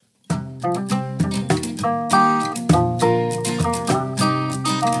Jolene,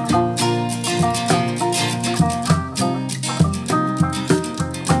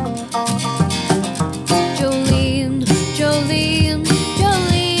 Jolene,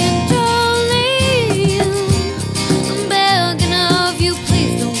 Jolene, Jolene, I'm begging of you,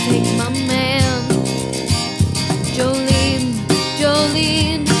 please don't take my man. Jolene,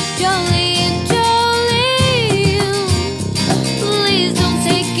 Jolene, Jolene, Jolene, please don't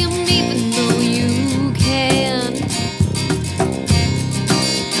take him even though you can.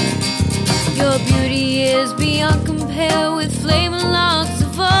 Your beauty is beyond compare, with flaming locks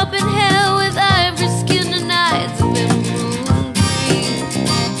of open hair, with ivory skin and eyes of emerald green.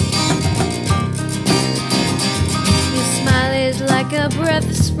 Your smile is like a breath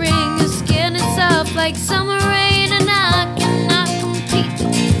of spring, your skin is soft like summer rain, and I cannot compete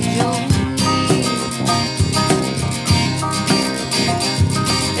with Jolene.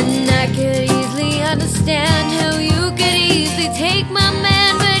 And I could easily understand how you could easily take my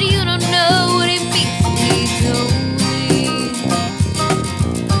man, but you don't know what it means to me, Jolene.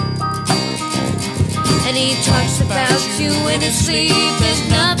 And he talks about you in his sleep. There's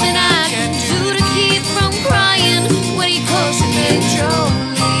nothing I can do to keep from crying when he calls you me, Jolene.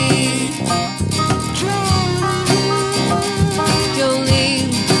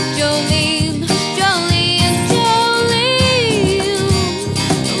 Jolene, Jolene, Jolene, Jolene,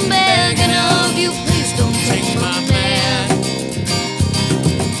 I'm begging of you, please don't take my man.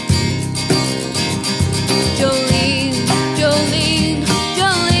 Jolene, Jolene,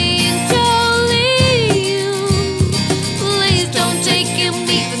 Jolene, Jolene, please don't take him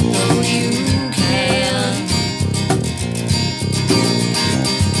even though you can.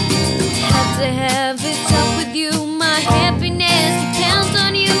 Have to have it up with you, my happiness depends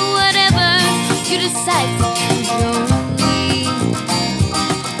on you, whatever you decide to do, Jolene.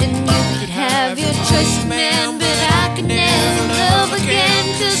 And you could have your choice of man, but I could never love again,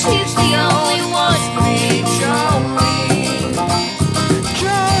 'cause he's the only one for me, Jolene.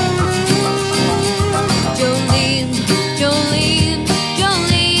 Jolene, Jolene,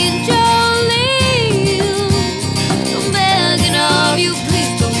 Jolene, Jolene, I'm begging of you,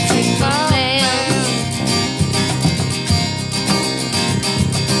 please don't take my man.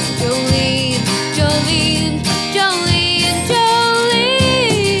 Jolene, Jolene, Jolene, Jolene,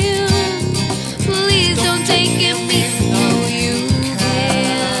 please don't take him even though you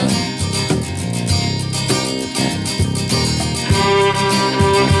can.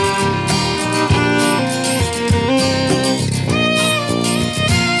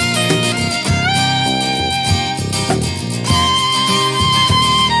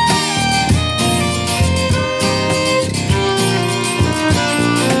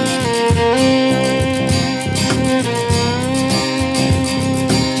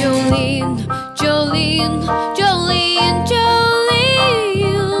 Jolene, Jolene, Jolene,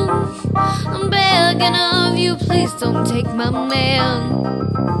 Jolene, I'm begging of you, please don't take my man.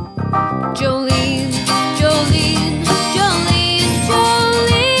 Jolene,